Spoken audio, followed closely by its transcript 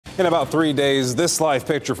In about 3 days, this live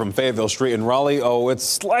picture from Fayetteville Street in Raleigh,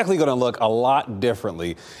 it's likely going to look a lot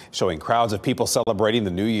differently, showing crowds of people celebrating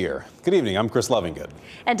the new year. Good evening, I'm Chris Lovingood.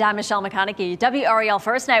 And I'm Michelle McConaughey. WRAL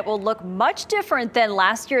First Night will look much different than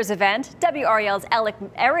last year's event. WRAL's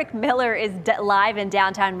Eric Miller is live in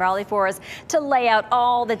downtown Raleigh for us to lay out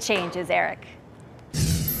all the changes. Eric.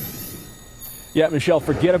 Yeah, Michelle,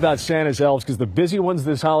 forget about Santa's elves, because the busy ones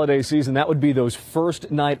this holiday season, that would be those first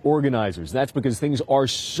night organizers. That's because things are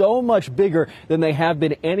so much bigger than they have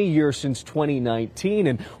been any year since 2019.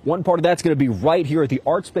 And one part of that's going to be right here at the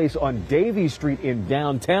Art Space on Davie Street in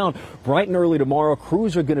downtown. Bright and early tomorrow,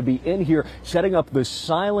 crews are going to be in here setting up the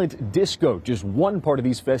silent disco, just one part of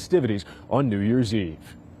these festivities on New Year's Eve.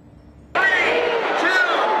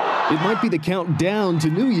 It might be the countdown to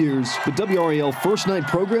New Year's, but WRAL First Night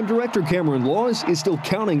Program Director Cameron Laws is still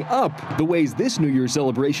counting up the ways this New Year's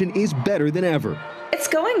celebration is better than ever. It's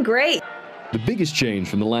going great. The biggest change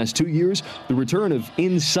from the last 2 years, the return of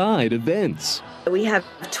inside events. We have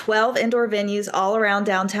 12 indoor venues all around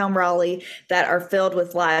downtown Raleigh that are filled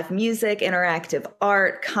with live music, interactive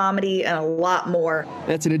art, comedy, and a lot more.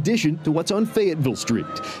 That's in addition to what's on Fayetteville Street.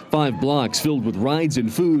 5 blocks filled with rides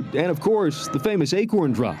and food, and of course, the famous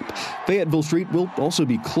acorn drop. Fayetteville Street will also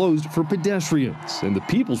be closed for pedestrians, and the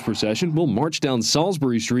People's Procession will march down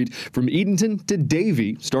Salisbury Street from Edenton to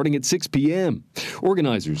Davie starting at 6 p.m.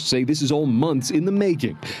 Organizers say this is all months in the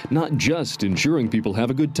making, not just ensuring people have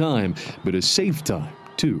a good time, but a safe time,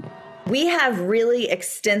 too. We have really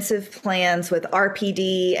extensive plans with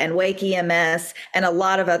RPD and Wake EMS and a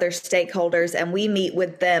lot of other stakeholders, and we meet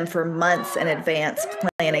with them for months in advance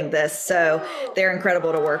planning this. So they're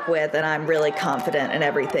incredible to work with, and I'm really confident in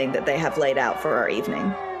everything that they have laid out for our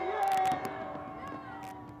evening.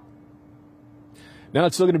 Now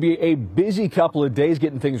it's still going to be a busy couple of days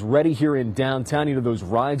getting things ready here in downtown. You know, those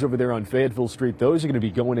rides over there on Fayetteville Street, those are going to be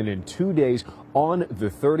going in 2 days on the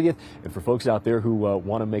 30th. And for folks out there who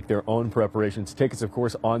want to make their own preparations, tickets, of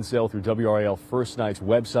course, on sale through WRAL First Night's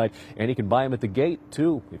website. And you can buy them at the gate,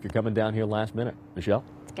 too, if you're coming down here last minute. Michelle?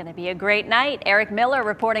 It's going to be a great night. Eric Miller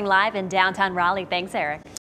reporting live in downtown Raleigh. Thanks, Eric.